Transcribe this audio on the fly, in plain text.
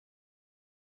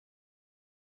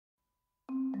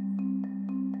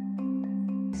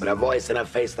With a voice and a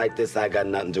face like this, I got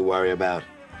nothing to worry about.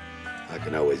 I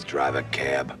can always drive a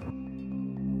cab.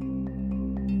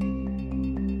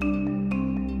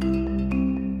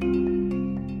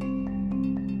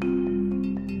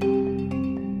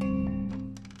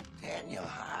 Daniel,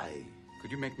 hi.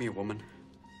 Could you make me a woman?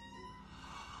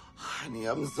 Honey,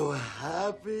 I'm so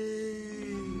happy.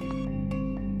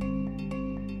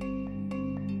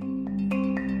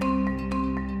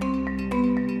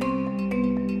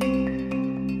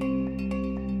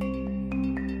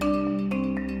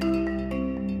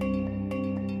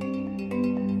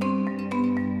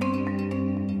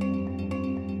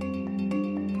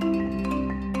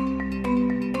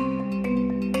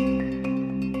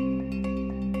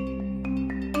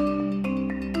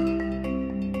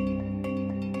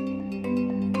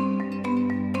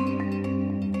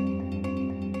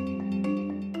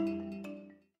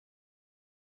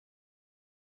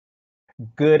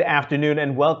 Good afternoon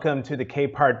and welcome to the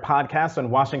Capehart podcast on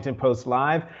Washington Post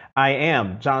Live. I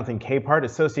am Jonathan Capehart,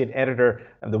 Associate Editor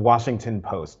of the Washington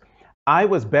Post. I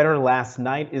Was Better Last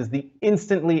Night is the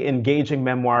instantly engaging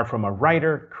memoir from a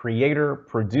writer, creator,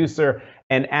 producer,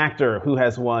 and actor who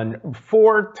has won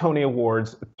 4 Tony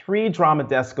Awards, 3 Drama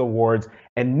Desk Awards,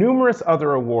 and numerous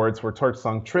other awards for Torch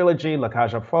Song Trilogy, La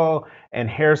Cage aux Folles, and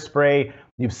Hairspray.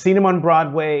 You've seen him on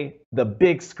Broadway, the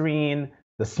big screen,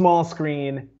 the small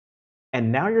screen, and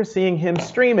now you're seeing him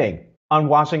streaming on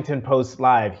Washington Post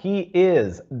Live. He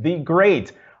is the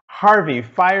great Harvey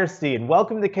Fierstein.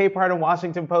 Welcome to Capehart on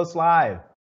Washington Post Live.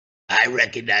 I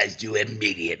recognized you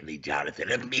immediately, Jonathan,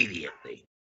 immediately.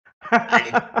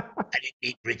 I didn't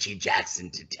need Richie Jackson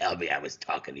to tell me I was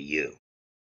talking to you.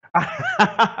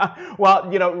 Well,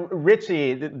 you know,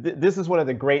 Richie, this is one of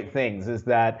the great things is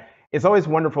that it's always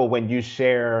wonderful when you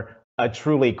share a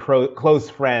truly close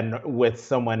friend with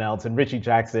someone else, and Richie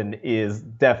Jackson is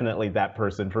definitely that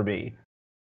person for me.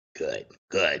 Good.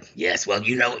 Yes, well,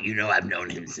 you know, I've known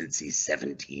him since he's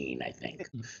 17, I think.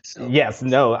 So Yes,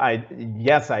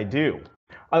 I do.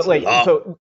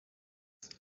 So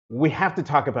we have to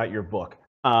talk about your book.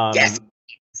 Yes.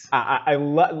 I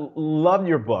love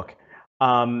your book.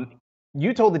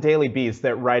 You told the Daily Beast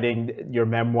that writing your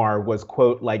memoir was,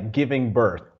 quote, like giving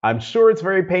birth. I'm sure it's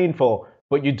very painful,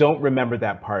 but you don't remember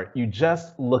that part. You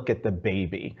just look at the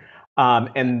baby.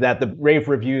 And that the rave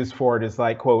reviews for it is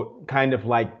like, quote, kind of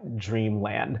like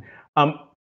dreamland.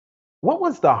 What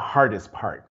was the hardest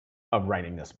part of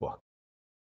writing this book?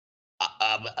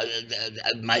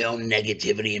 My own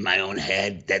negativity in my own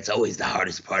head. That's always the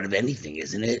hardest part of anything,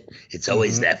 isn't it? It's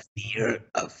always that fear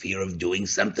of doing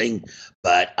something.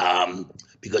 But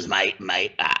because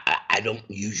I don't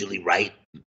usually write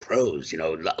prose,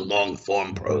 long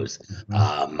form prose.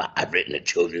 I've written a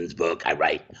children's book. I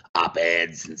write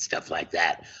op-eds and stuff like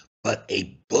that. But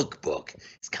a book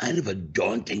is kind of a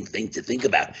daunting thing to think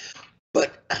about.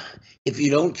 But if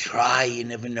you don't try, you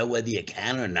never know whether you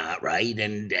can or not, right?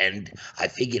 And I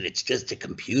figured it's just a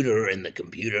computer, and the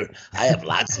computer, I have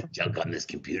lots of junk on this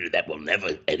computer that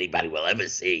anybody will ever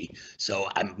see. So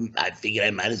I figured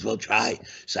I might as well try.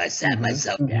 So I sat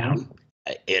myself down.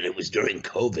 And it was during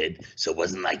COVID, so it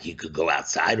wasn't like you could go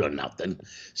outside or nothing.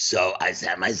 So I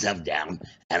sat myself down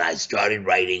and I started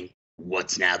writing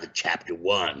what's now the chapter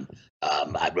 1.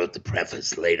 I wrote the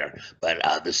preface later, but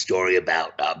the story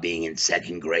about being in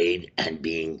 2nd grade and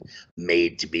being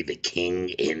made to be the king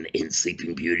in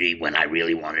Sleeping Beauty when I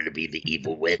really wanted to be the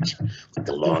evil witch with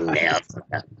the long nails.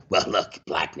 Well, look,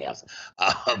 black nails.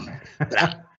 But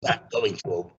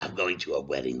I'm going to a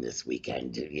wedding this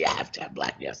weekend. You have to have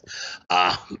black nails.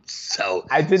 So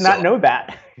I did not know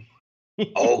that.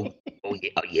 Yeah.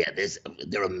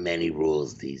 There are many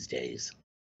rules these days.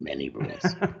 Many rules.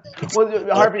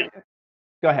 Well, Harvey,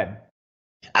 go ahead.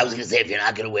 I was going to say, if you're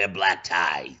not going to wear a black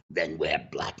tie, then wear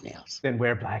black nails.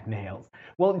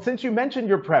 Well, since you mentioned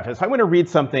your preface, I want to read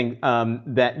something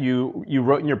that you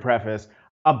wrote in your preface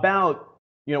about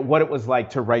what it was like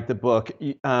to write the book.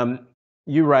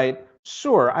 You write,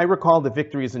 "Sure, I recall the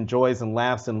victories and joys and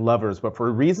laughs and lovers, but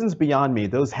for reasons beyond me,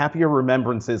 those happier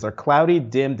remembrances are cloudy,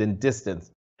 dimmed, and distant.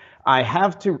 I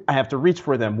have to reach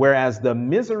for them, whereas the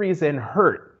miseries and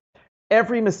hurt,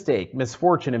 every mistake,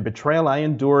 misfortune, and betrayal I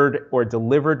endured or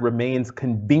delivered remains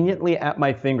conveniently at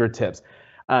my fingertips."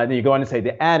 Then you go on to say,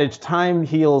 "The adage, time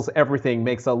heals everything,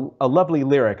 makes a lovely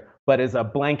lyric, but is a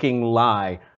blanking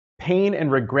lie. Pain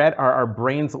and regret are our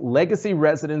brain's legacy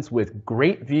residents with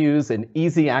great views and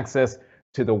easy access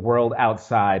to the world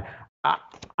outside."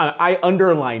 I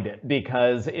underlined it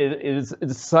because it is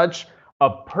such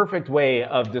a perfect way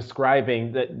of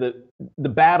describing the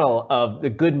battle of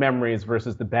the good memories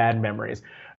versus the bad memories.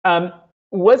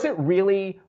 Was it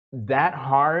really that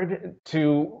hard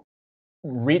to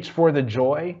reach for the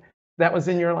joy that was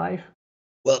in your life?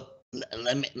 Well,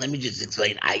 let me just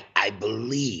explain. I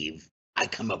believe I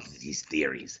come up with these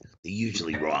theories. They're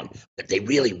usually wrong, but they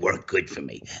really work good for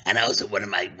me. And I also one of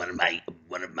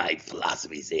my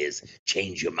philosophies is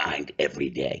change your mind every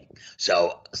day.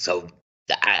 So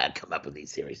I come up with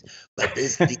these theories. But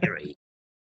this theory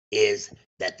is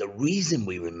that the reason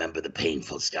we remember the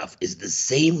painful stuff is the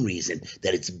same reason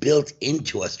that it's built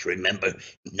into us to remember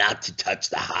not to touch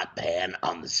the hot pan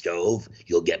on the stove.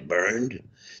 You'll get burned.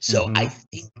 So I Hmm.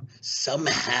 think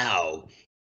somehow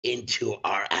into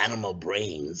our animal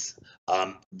brains,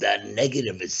 the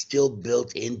negative is still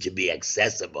built in to be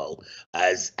accessible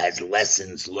as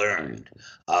lessons learned.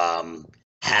 Um,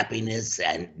 Happiness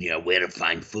and where to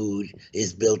find food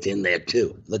is built in there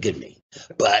too. Look at me,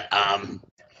 but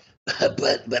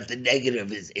but the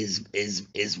negative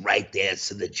is right there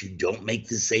so that you don't make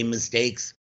the same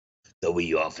mistakes, though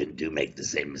we often do make the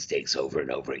same mistakes over and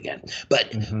over again.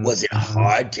 But Hmm. was it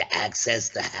hard to access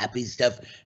the happy stuff?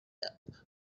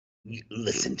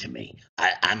 Listen to me.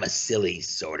 I'm a silly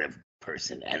sort of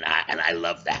person, and I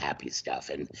love the happy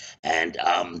stuff, and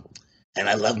um and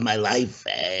I love my life,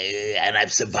 and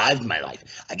I've survived my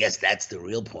life. I guess that's the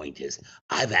real point is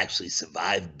I've actually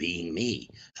survived being me.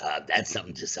 That's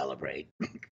something to celebrate.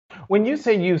 When you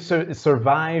say you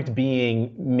survived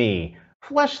being me,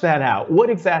 flesh that out. What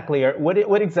exactly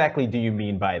do you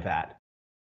mean by that?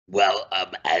 Well,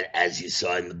 as you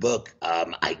saw in the book,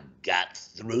 I got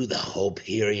through the whole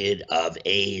period of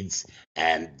AIDS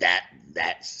and that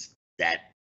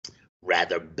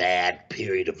rather bad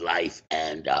period of life,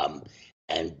 and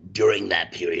during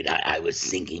that period, I was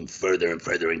sinking further and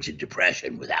further into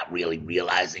depression without really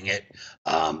realizing it,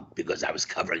 because I was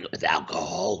covering it with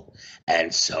alcohol,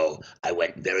 and so I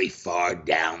went very far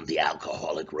down the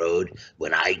alcoholic road.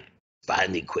 When I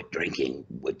finally quit drinking,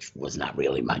 which was not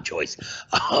really my choice,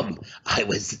 I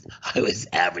was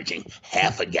averaging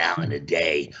half a gallon a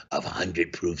day of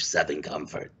 100 proof Southern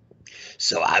Comfort.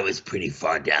 So I was pretty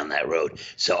far down that road.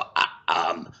 So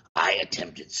I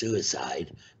attempted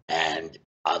suicide, and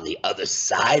on the other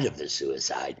side of the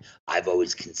suicide, I've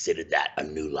always considered that a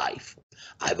new life.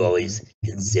 I've always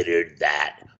Hmm. considered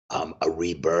that a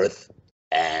rebirth.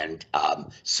 And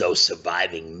so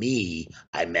surviving me,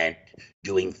 I meant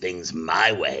doing things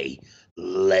my way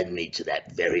led me to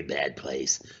that very bad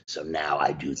place. So now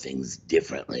I do things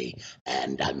differently,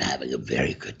 and I'm having a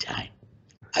very good time.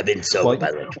 I've been sober, Well,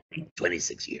 by the way,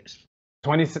 26 years.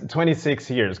 26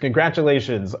 years.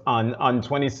 Congratulations on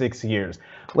 26 years.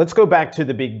 Let's go back to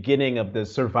the beginning of the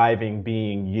surviving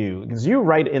being you, because you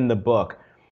write in the book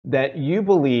that you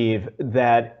believe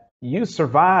that you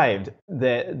survived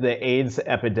the AIDS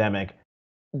epidemic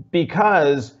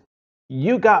because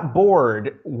you got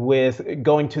bored with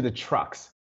going to the trucks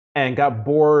and got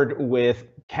bored with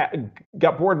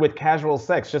casual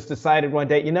sex. Just decided one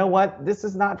day, you know what, this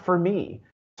is not for me.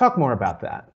 Talk more about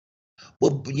that.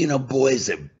 Well, boys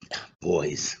are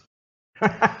boys.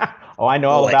 Oh, I know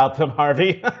all Boy, about them,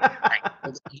 Harvey.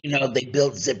 they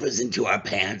built zippers into our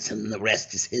pants, and the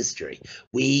rest is history.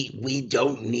 We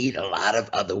don't need a lot of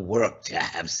other work to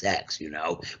have sex.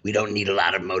 We don't need a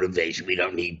lot of motivation. We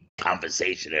don't need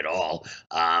conversation at all.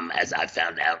 As I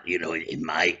found out, in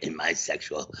my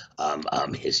sexual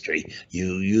history,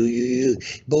 you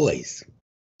boys,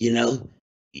 you know.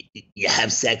 You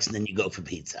have sex and then you go for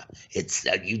pizza. It's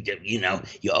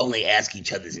you only ask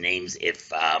each other's names if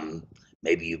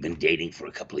maybe you've been dating for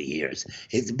a couple of years.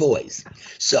 It's boys.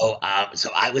 So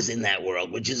I was in that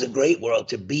world, which is a great world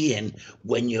to be in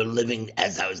when you're living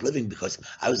as I was living, because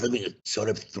I was living a sort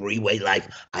of three-way life.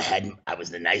 I was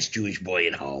the nice Jewish boy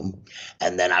at home,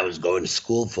 and then I was going to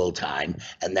school full time,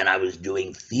 and then I was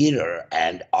doing theater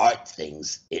and art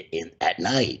things at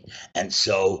night. And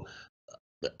so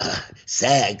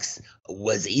sex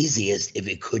was easiest if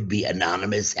it could be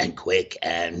anonymous and quick,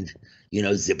 and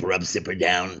zipper up, zipper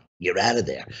down, you're out of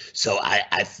there. So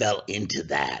I fell into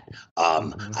that.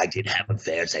 Mhm. I did have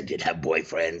affairs, I did have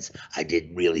boyfriends, I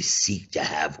did really seek to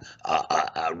have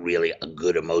a really a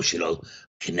good emotional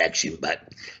connection,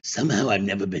 but somehow I've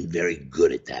never been very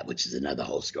good at that, which is another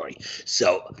whole story.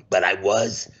 So but I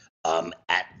was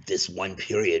at this one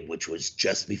period, which was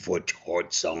just before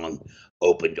Tort Song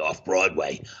opened off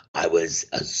Broadway. I was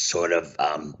sort of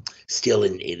still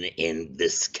in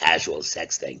this casual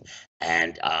sex thing,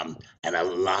 and a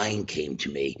line came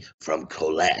to me from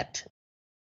Colette,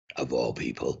 of all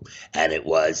people, and it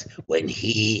was, when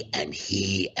he and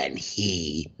he and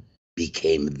he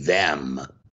became them,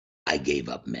 I gave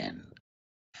up men.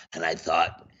 And I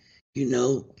thought, you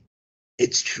know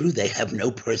It's true, they have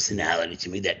no personality to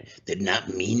me, that they're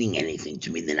not meaning anything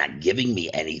to me, they're not giving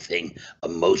me anything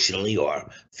emotionally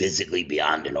or physically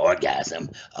beyond an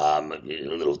orgasm, a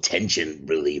little tension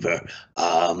reliever.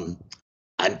 I'm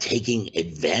taking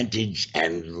advantage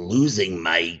and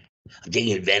I'm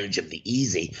taking advantage of the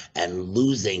easy and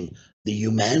losing the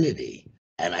humanity.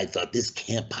 And I thought this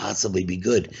can't possibly be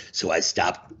good. So I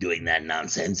stopped doing that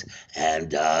nonsense.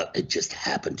 And it just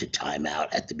happened to time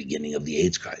out at the beginning of the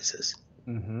AIDS crisis.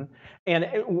 Hmm. And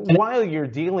while you're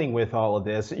dealing with all of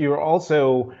this, you're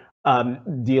also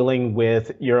dealing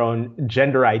with your own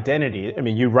gender identity. I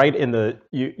mean, you write in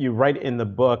the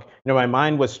book, my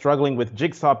mind was struggling with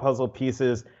jigsaw puzzle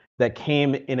pieces that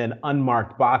came in an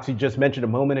unmarked box. You just mentioned a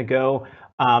moment ago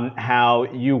how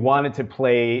you wanted to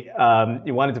play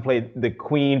the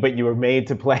queen, but you were made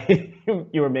to play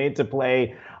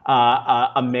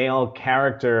a male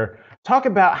character. Talk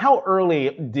about how early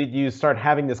did you start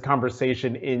having this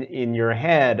conversation in your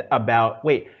head about,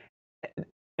 wait,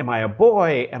 am I a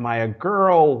boy? Am I a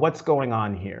girl? What's going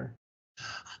on here?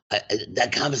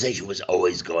 That conversation was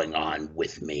always going on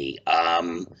with me.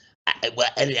 And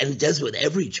it does with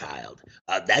every child.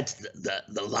 That's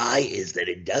the lie, is that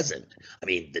it doesn't. I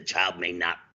mean, the child may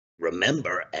not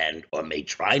remember or may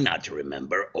try not to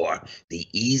remember, or the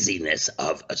easiness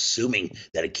of assuming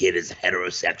that a kid is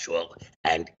heterosexual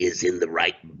and is in the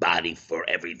right body for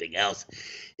everything else.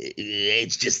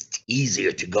 It's just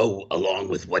easier to go along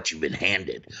with what you've been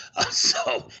handed.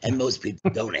 And most people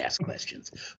don't ask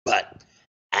questions. But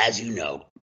as you know,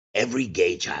 every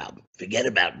gay child, forget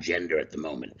about gender at the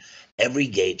moment, every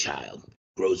gay child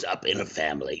grows up in a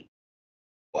family,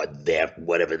 or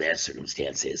whatever their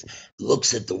circumstance is,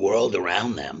 looks at the world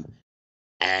around them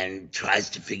and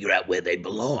tries to figure out where they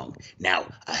belong. Now,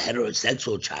 a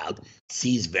heterosexual child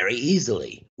sees very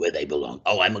easily where they belong.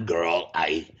 Oh, I'm a girl,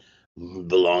 I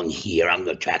belong here, I'm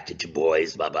attracted to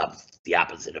boys, blah, blah, the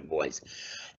opposite of boys.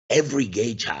 Every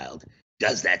gay child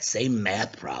does that same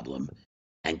math problem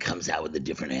and comes out with a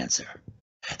different answer,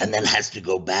 and then has to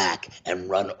go back and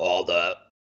run all the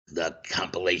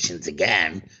compilations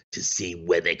again to see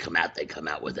where they come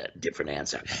out with a different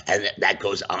answer. And that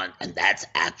goes on, and that's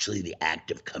actually the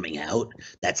act of coming out.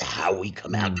 That's how we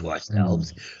come out to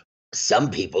ourselves. Some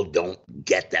people don't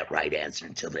get that right answer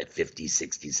until they're 50,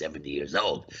 60, 70 years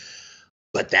old.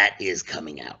 But that is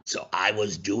coming out. So I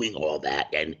was doing all that,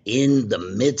 and in the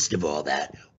midst of all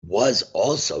that was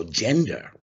also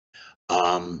gender.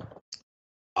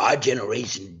 Our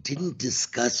generation didn't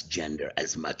discuss gender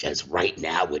as much as right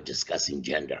now we're discussing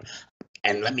gender.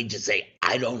 And let me just say,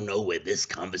 I don't know where this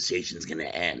conversation is going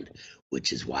to end,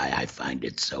 which is why I find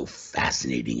it so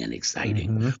fascinating and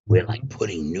exciting. We're like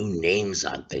putting new names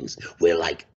on things. We're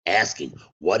like asking,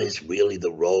 what is really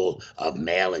the role of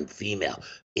male and female?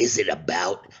 Is it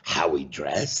about how we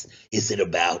dress? Is it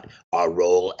about our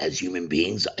role as human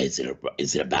beings? Is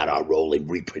it about our role in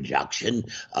reproduction?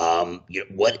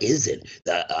 What is it?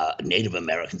 The Native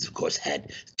Americans, of course,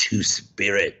 had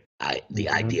two-spirit. The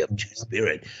idea of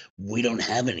two-spirit. We don't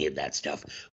have any of that stuff.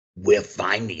 We're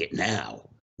finding it now.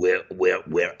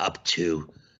 We're up to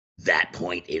that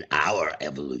point in our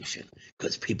evolution,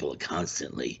 because people are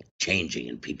constantly changing,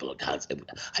 and people are constantly.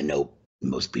 I know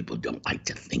most people don't like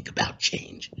to think about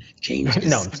change. Change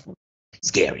is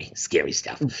scary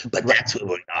stuff. But that's where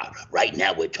we are right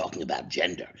now. We're talking about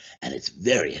gender, and it's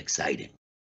very exciting.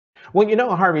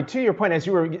 Well, Harvey, to your point, as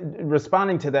you were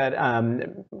responding to that,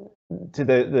 to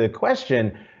the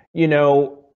question,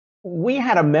 we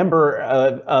had a member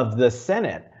of the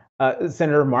Senate,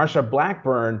 Senator Marsha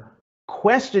Blackburn,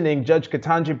 questioning Judge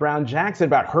Ketanji Brown Jackson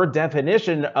about her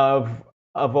definition of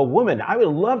a woman. I would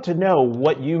love to know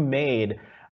what you made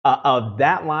of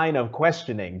that line of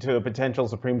questioning to a potential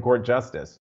Supreme Court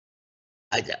justice.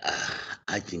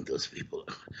 I think those people.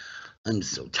 I'm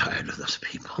so tired of those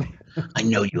people. I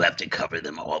know you have to cover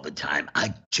them all the time.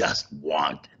 I just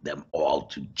want them all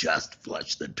to just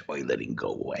flush the toilet and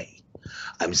go away.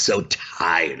 I'm so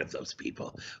tired of those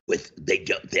people.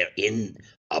 They're in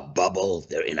a bubble.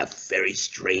 They're in a very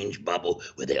strange bubble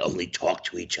where they only talk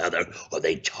to each other, or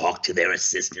they talk to their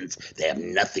assistants. They have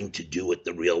nothing to do with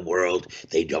the real world.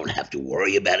 They don't have to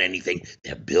worry about anything.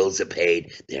 Their bills are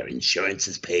paid. Their insurance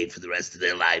is paid for the rest of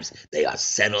their lives. They are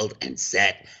settled and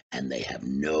set, and they have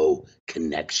no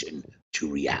connection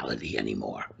to reality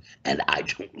anymore. And I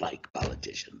don't like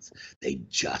politicians. They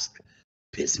just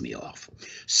piss me off.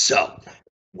 So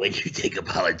when you take a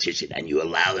politician and you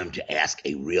allow them to ask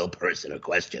a real person a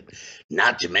question,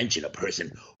 not to mention a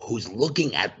person who's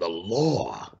looking at the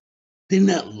law They're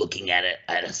not looking at it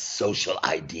at a social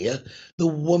idea. The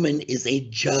woman is a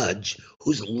judge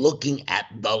who's looking at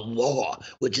the law,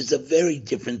 which is a very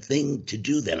different thing to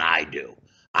do than I do.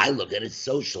 I look at a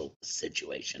social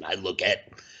situation. I look at,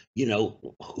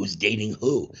 who's dating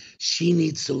who. She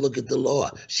needs to look at the law.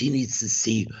 She needs to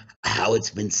see how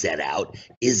it's been set out.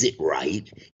 Is it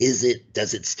right? Does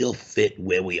it still fit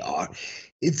where we are?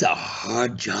 It's a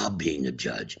hard job being a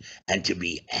judge, and to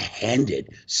be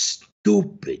handed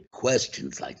stupid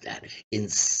questions like that,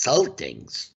 insulting,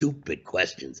 stupid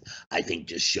questions, I think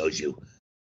just shows you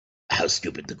how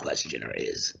stupid the questioner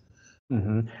is.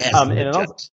 Mm-hmm. Asking the judge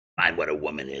to find what a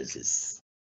woman is.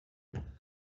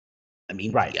 I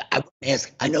mean, right. Yeah, I wouldn't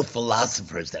ask. I know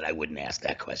philosophers that I wouldn't ask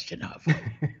that question of.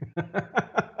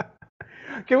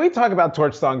 Can we talk about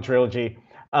Torch Song Trilogy?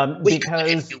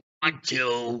 Because if you want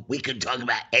to, we can talk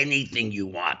about anything you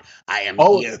want. I am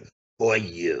here for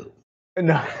you.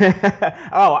 No.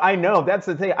 Oh, I know. That's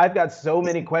the thing. I've got so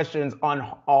many questions on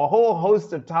a whole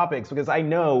host of topics because I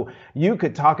know you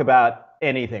could talk about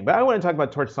anything, but I want to talk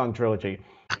about Torch Song Trilogy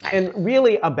and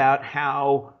really about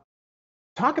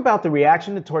talk about the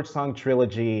reaction to Torch Song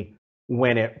Trilogy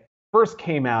when it first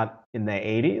came out in the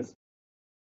 80s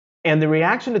and the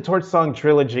reaction to Torch Song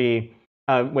Trilogy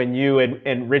when you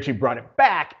and Richie brought it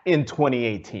back in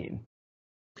 2018.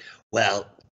 Well,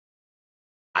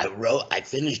 I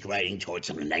finished writing Torch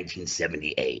Song in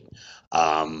 1978.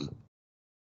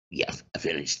 Yes, I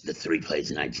finished the 3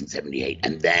 plays in 1978,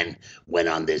 and then went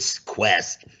on this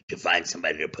quest to find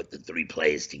somebody to put the 3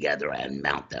 plays together and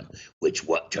mount them, which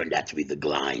what turned out to be the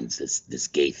Glinds, this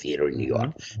gay theater in New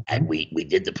York. And we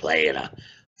did the play in a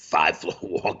 5-floor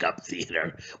walk-up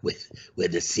theater where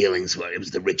the ceilings were. It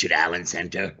was the Richard Allen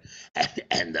Center,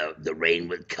 and the rain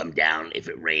would come down if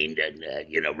it rained, and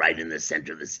right in the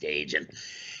center of the stage, and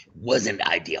wasn't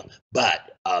ideal.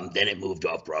 But then it moved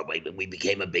off Broadway, but we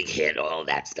became a big hit, all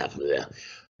that stuff.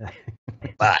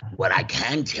 But what I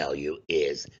can tell you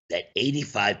is that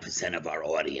 85% of our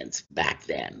audience back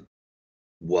then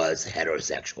was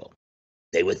heterosexual.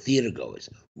 They were theater goers,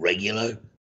 regular,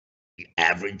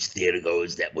 average theater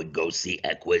goers that would go see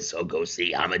Equus or go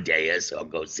see Amadeus or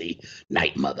go see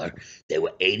Night Mother. They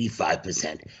were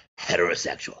 85%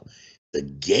 heterosexual. The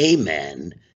gay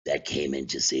men that came in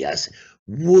to see us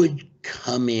would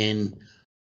come in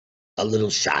a little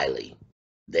shyly.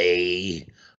 They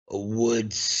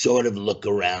would sort of look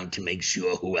around to make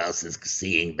sure who else is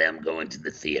seeing them go into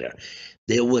the theater.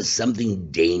 There was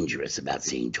something dangerous about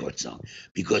seeing Torch Song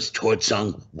because Torch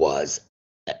Song was,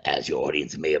 as your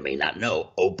audience may or may not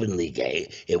know, openly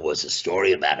gay. It was a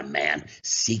story about a man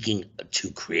seeking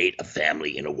to create a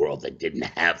family in a world that didn't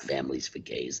have families for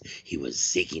gays. He was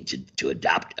seeking to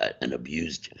adopt an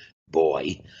abused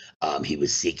boy. He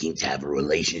was seeking to have a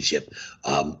relationship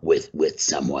with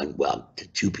someone, well,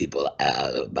 2 people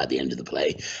by the end of the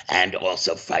play, and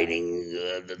also fighting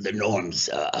the norms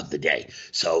of the day.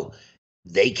 So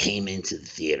they came into the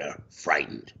theater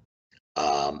frightened.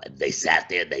 They sat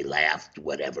there, they laughed,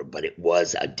 whatever, but it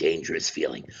was a dangerous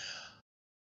feeling.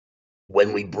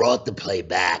 When we brought the play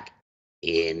back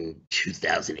in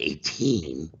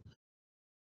 2018,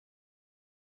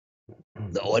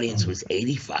 the audience was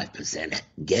 85%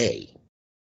 gay,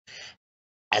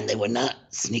 and they were not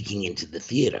sneaking into the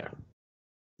theater.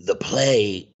 The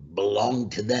play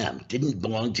belonged to them, didn't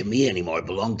belong to me anymore, it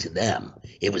belonged to them.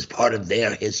 It was part of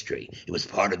their history. It was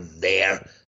part of their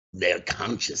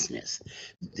consciousness.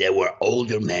 There were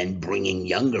older men bringing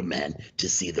younger men to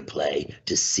see the play,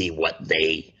 to see what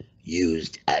they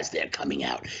used as their coming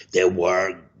out. There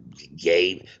were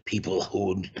gay people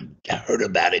who heard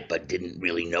about it but didn't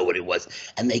really know what it was,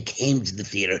 and they came to the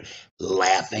theater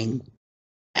laughing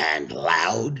and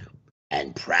loud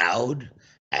and proud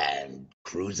and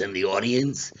cruising the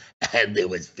audience, and there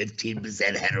was 15%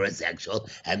 heterosexual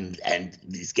and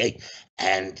these gay,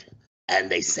 and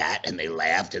they sat and they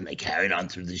laughed and they carried on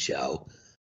through the show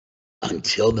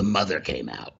until the mother came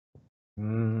out,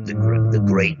 the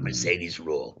great Mercedes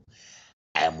Rule.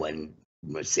 And when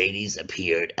Mercedes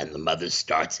appeared and the mother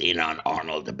starts in on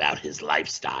Arnold about his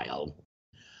lifestyle.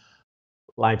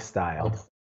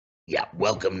 Yeah,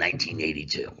 welcome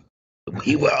 1982.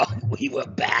 We were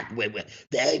back.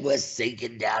 They were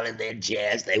sinking down in their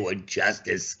chairs. They were just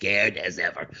as scared as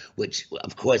ever, which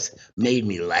of course made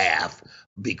me laugh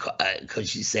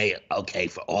because you say, okay,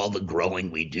 for all the growing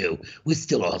we do, we're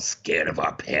still all scared of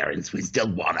our parents. We still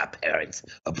want our parents'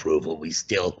 approval.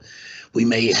 We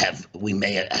may have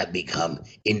become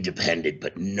independent,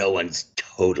 but no one's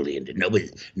totally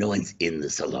independent. No one's in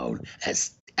this alone,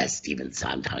 as Stephen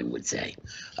Sondheim would say.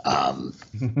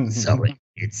 So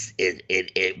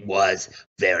it was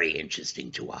very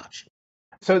interesting to watch.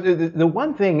 So the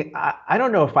one thing, I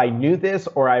don't know if I knew this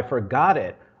or I forgot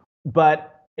it,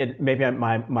 but maybe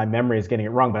my memory is getting it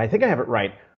wrong, but I think I have it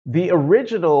right. The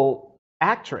original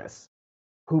actress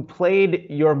who played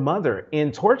your mother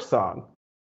in Torch Song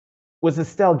was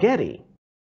Estelle Getty.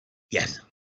 Yes.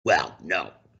 Well,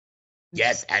 no.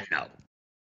 Yes and no.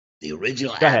 The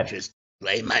original Go ahead. actress who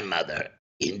played my mother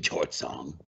in Torch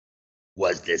Song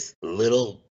was this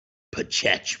little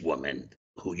Pachech woman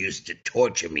who used to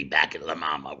torture me back at La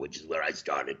Mama, which is where I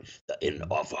started in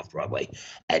off Broadway.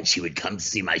 And she would come to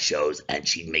see my shows and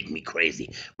she'd make me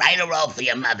crazy. Write a role for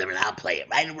your mother and I'll play it.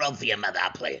 Write a role for your mother,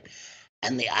 I'll play it.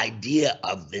 And the idea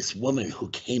of this woman who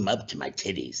came up to my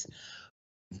titties,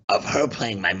 of her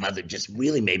playing my mother, just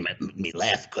really made me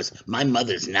laugh, because my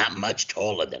mother's not much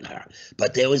taller than her.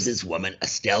 But there was this woman,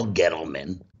 Estelle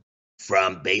Gettelman,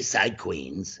 from Bayside,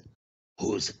 Queens,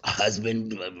 whose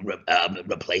husband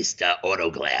replaced Auto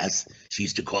Glass. She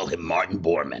used to call him Martin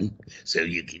Borman, so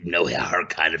you can know her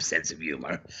kind of sense of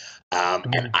humor.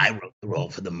 And I wrote the role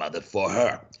for the mother for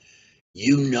her.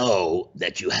 You know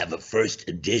that you have a first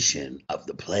edition of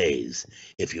the plays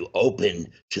if you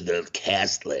open to the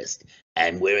cast list,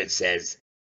 and where it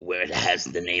has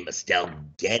the name Estelle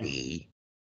Getty,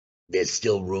 there's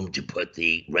still room to put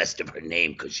the rest of her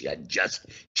name, because she had just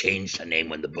changed her name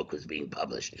when the book was being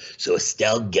published. So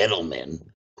Estelle Gettelman,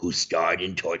 who starred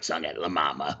in Torch Song at La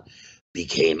Mama,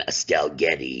 became Estelle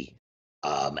Getty,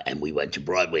 and we went to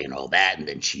Broadway and all that, and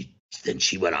then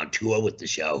she went on tour with the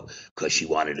show because she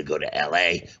wanted to go to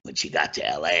LA. When she got to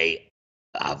LA,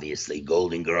 obviously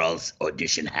Golden Girls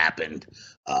audition happened.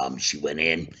 She went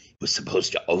in. It was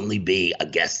supposed to only be a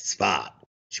guest spot.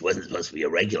 She wasn't supposed to be a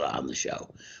regular on the show,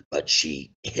 but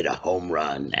she hit a home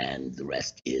run, and the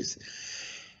rest is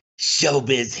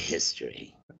showbiz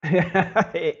history.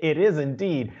 It is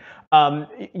indeed.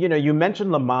 You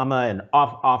mentioned La Mama and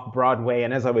off Broadway,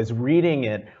 and as I was reading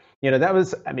it, that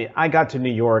was, I got to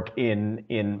New York in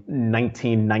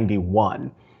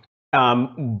 1991.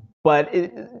 But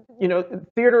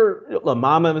theater, La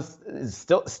Mama is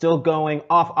still going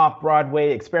off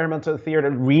Broadway, experimental theater,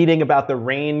 reading about the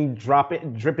rain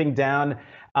dripping down.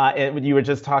 You were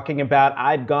just talking about,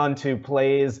 I'd gone to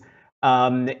plays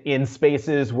in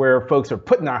spaces where folks are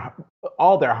putting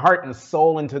all their heart and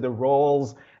soul into the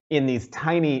roles in these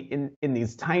tiny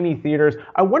theaters.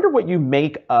 I wonder what you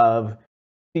make of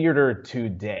theater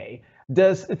today.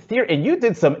 Does theater, and you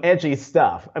did some edgy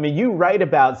stuff. You write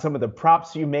about some of the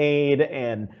props you made,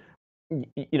 and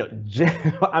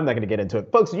I'm not going to get into it,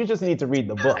 folks. You just need to read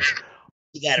the book.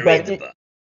 You got to read the book.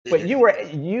 But you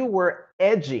were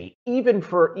edgy even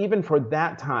for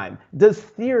that time. Does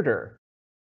theater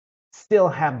still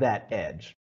have that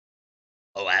edge?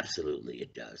 Oh, absolutely,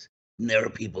 it does. And there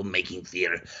are people making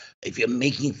theater. If you're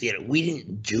making theater, we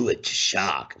didn't do it to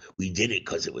shock. We did it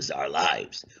because it was our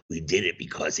lives. We did it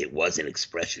because it was an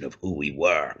expression of who we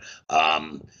were.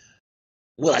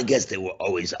 Well, I guess there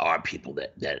always are people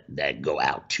that go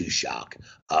out to shock,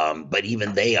 but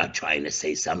even they are trying to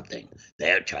say something.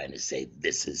 They're trying to say,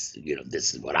 this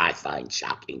is what I find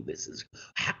shocking. This is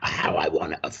how I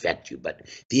want to affect you. But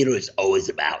theater is always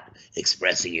about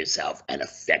expressing yourself and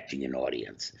affecting an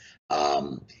audience.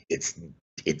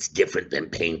 It's different than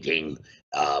painting.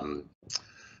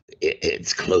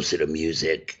 It's closer to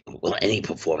music. Well, any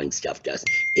performing stuff does.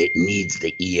 It needs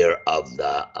the ear of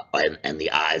and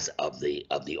the eyes of the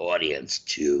audience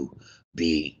to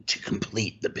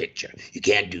complete the picture. You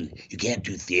can't do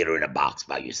theater in a box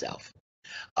by yourself.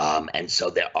 And so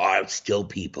there are still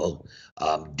people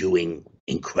doing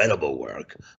incredible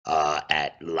work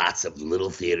at lots of little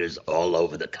theaters all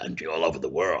over the country, all over the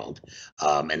world.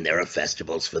 And there are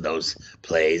festivals for those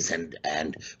plays,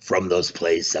 and from those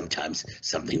plays, sometimes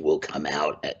something will come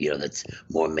out, that's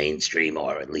more mainstream,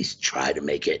 or at least try to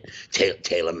make it.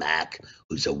 Taylor Mack,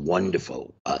 who's a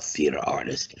wonderful theater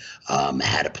artist,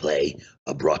 had a play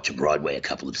brought to Broadway a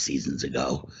couple of seasons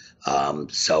ago.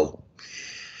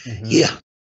 Yeah.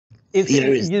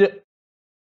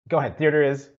 Go ahead. Theater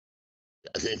is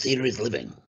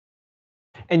living.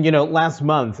 And last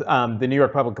month, the New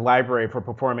York Public Library for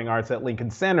Performing Arts at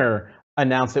Lincoln Center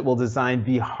announced it will design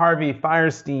the Harvey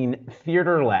Fierstein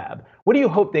Theater Lab. What do you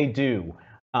hope they do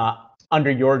under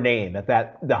your name at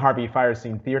the Harvey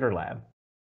Fierstein Theater Lab?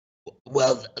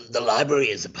 Well, the library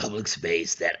is a public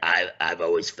space that I've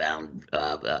always found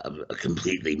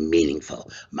completely meaningful.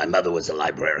 My mother was a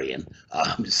librarian,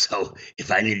 so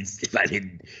if I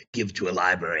didn't give to a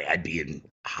library, I'd be in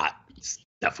hot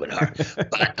stuff with her.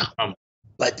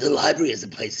 But the library is a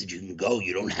place that you can go.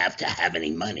 You don't have to have any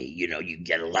money. You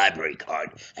get a library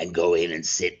card and go in and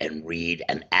sit and read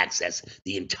and access.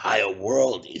 The entire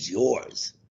world is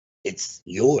yours. It's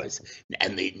yours.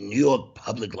 And the New York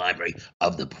Public Library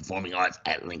of the Performing Arts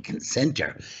at Lincoln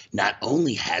Center not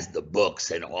only has the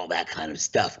books and all that kind of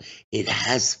stuff, it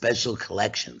has special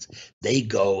collections. They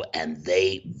go and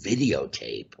they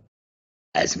videotape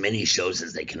as many shows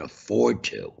as they can afford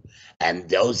to. And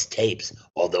those tapes,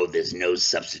 although there's no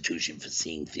substitution for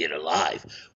seeing theater live,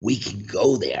 we can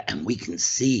go there and we can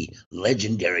see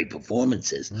legendary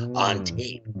performances on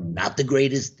tape. Not the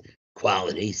greatest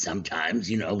quality sometimes,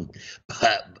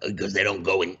 but because they don't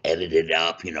go and edit it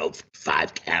up,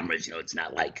 5 cameras, it's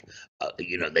not like,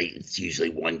 it's usually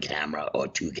 1 camera or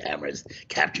 2 cameras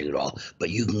capturing it all. But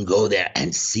you can go there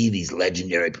and see these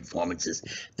legendary performances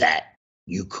that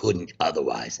you couldn't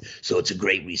otherwise. So it's a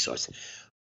great resource.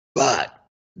 But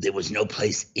there was no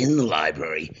place in the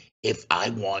library if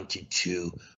I wanted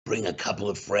to bring a couple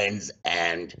of friends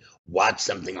and watch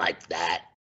something like that,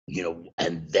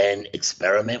 and then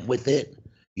experiment with it,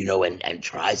 and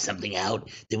try something out.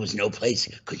 There was no place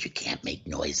because you can't make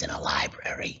noise in a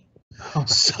library.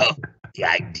 So the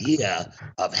idea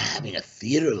of having a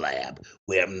theater lab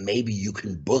where maybe you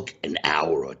can book an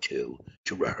hour or 2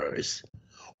 to rehearse,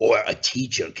 or a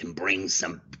teacher can bring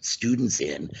some students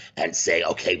in and say,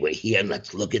 okay, we're here,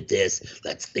 let's look at this,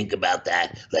 let's think about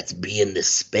that, let's be in this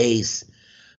space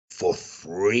for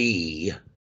free.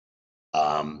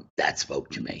 That spoke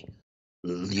to me.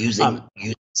 Using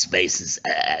spaces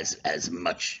as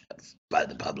much by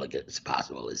the public as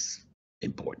possible is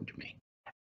important to me.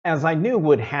 As I knew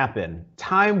would happen,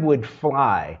 time would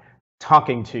fly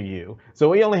talking to you. So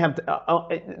we only have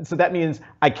so that means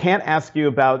I can't ask you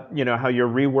about, how you're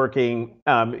reworking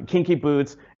Kinky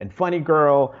Boots and Funny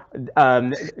Girl.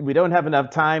 We don't have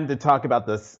enough time to talk about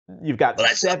this. You've got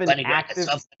 7 active. I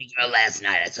saw Funny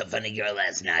Girl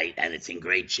last night, and it's in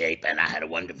great shape, and I had a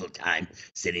wonderful time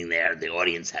sitting there. The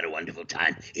audience had a wonderful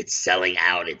time. It's selling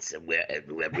out.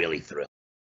 We're really thrilled.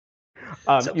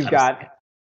 You've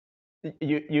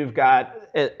got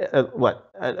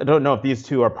what? I don't know if these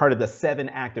 2 are part of the 7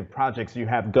 active projects you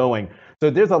have going.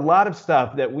 So there's a lot of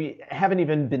stuff that we haven't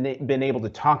even been able to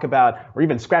talk about or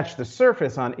even scratch the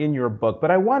surface on in your book.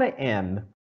 But I want to end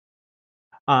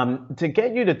to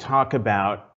get you to talk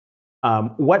about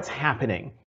what's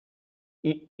happening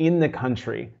in the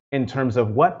country in terms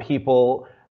of what people,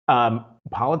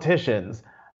 politicians,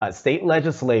 state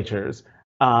legislatures,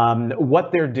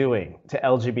 what they're doing to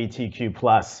LGBTQ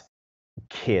plus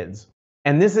kids.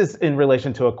 And this is in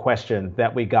relation to a question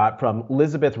that we got from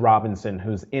Elizabeth Robinson,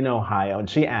 who's in Ohio. And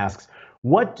she asks,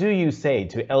 what do you say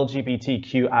to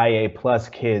LGBTQIA plus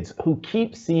kids who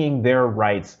keep seeing their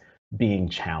rights being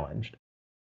challenged?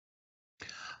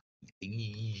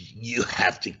 You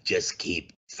have to just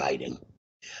keep fighting.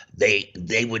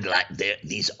 They would like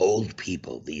these old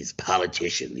people, these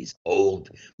politicians, these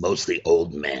mostly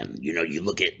old men. You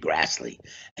look at Grassley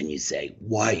and you say,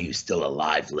 why are you still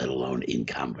alive, let alone in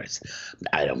Congress?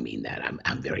 I don't mean that.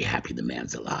 I'm very happy the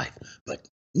man's alive, but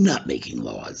not making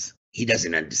laws. He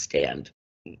doesn't understand.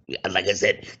 Like I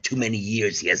said, too many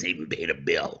years he hasn't even paid a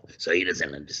bill, so he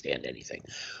doesn't understand anything.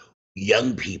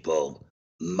 Young people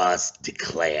must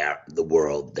declare the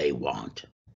world they want.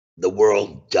 The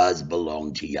world does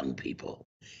belong to young people.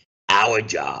 Our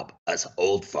job, us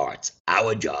old farts,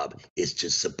 our job is to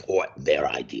support their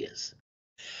ideas.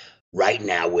 Right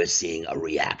now, we're seeing a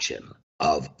reaction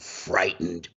of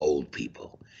frightened old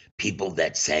people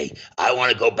that say, I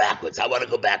want to go backwards. I want to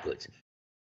go backwards.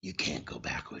 You can't go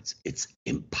backwards. It's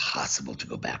impossible to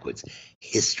go backwards.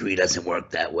 History doesn't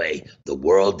work that way. The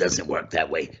world doesn't work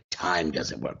that way. Time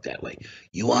doesn't work that way.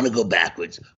 You want to go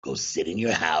backwards, go sit in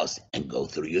your house and go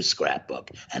through your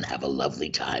scrapbook and have a lovely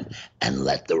time and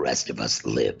let the rest of us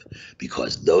live.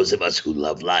 Because those of us who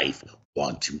love life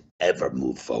want to ever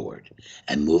move forward.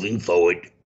 And moving forward,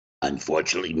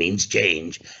 unfortunately, means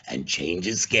change, and change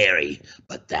is scary,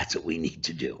 but that's what we need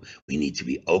to do. We need to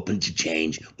be open to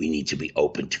change. We need to be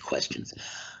open to questions.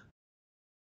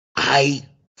 I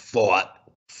fought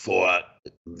for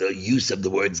the use of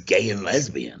the words gay and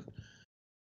lesbian.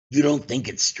 You don't think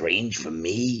it's strange for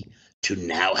me to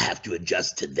now have to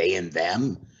adjust to they and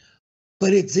them?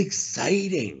 But it's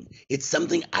exciting. It's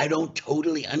something I don't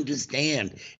totally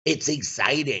understand. It's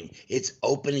exciting. It's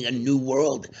opening a new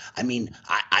world. I mean,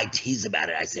 I tease about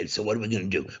it. I said, so what are we going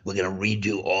to do? We're going to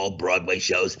redo all Broadway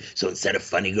shows. So instead of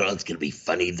Funny Girl, it's going to be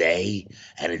Funny They.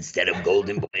 And instead of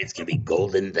Golden Boy, it's going to be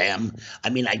Golden Them. I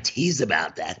mean, I tease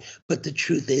about that. But the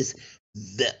truth is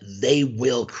that they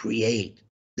will create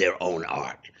their own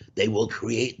art. They will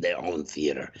create their own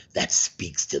theater that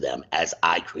speaks to them, as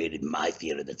I created my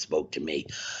theater that spoke to me.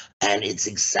 And it's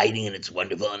exciting and it's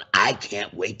wonderful. And I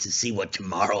can't wait to see what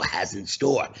tomorrow has in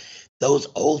store. Those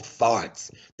old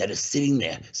farts that are sitting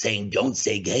there saying, don't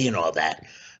say gay and all that,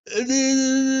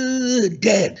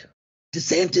 dead.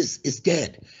 DeSantis is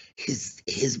dead.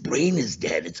 His brain is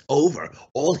dead. It's over.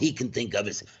 All he can think of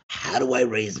is, how do I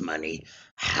raise money?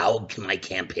 How can my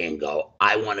campaign go?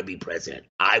 I want to be president.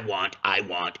 I want.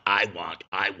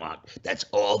 That's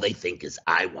all they think is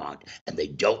I want, and they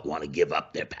don't want to give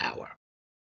up their power.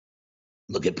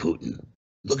 Look at Putin.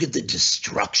 Look at the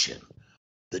destruction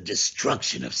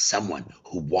of someone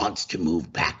who wants to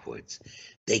move backwards.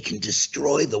 They can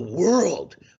destroy the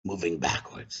world moving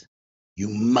backwards. You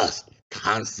must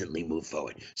constantly move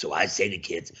forward. So I say to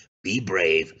kids, be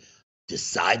brave,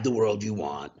 decide the world you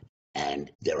want,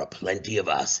 and there are plenty of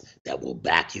us that will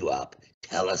back you up.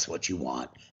 Tell us what you want,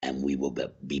 and we will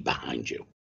be behind you.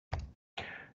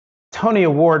 Tony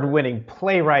Award-winning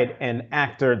playwright and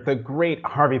actor, the great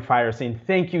Harvey Fierstein,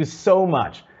 thank you so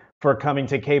much for coming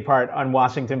to Capehart on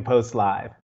Washington Post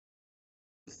Live.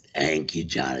 Thank you,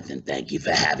 Jonathan. Thank you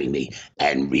for having me.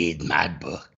 And read my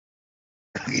book.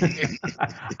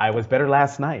 I Was Better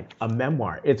Last Night, a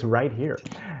memoir. It's right here.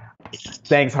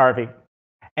 Thanks, Harvey.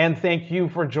 And thank you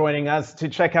for joining us. To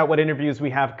check out what interviews we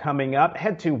have coming up,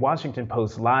 head to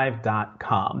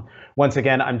WashingtonPostLive.com. Once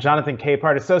again, I'm Jonathan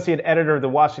Capehart, Associate Editor of the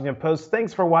Washington Post.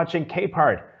 Thanks for watching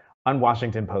Capehart on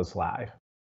Washington Post Live.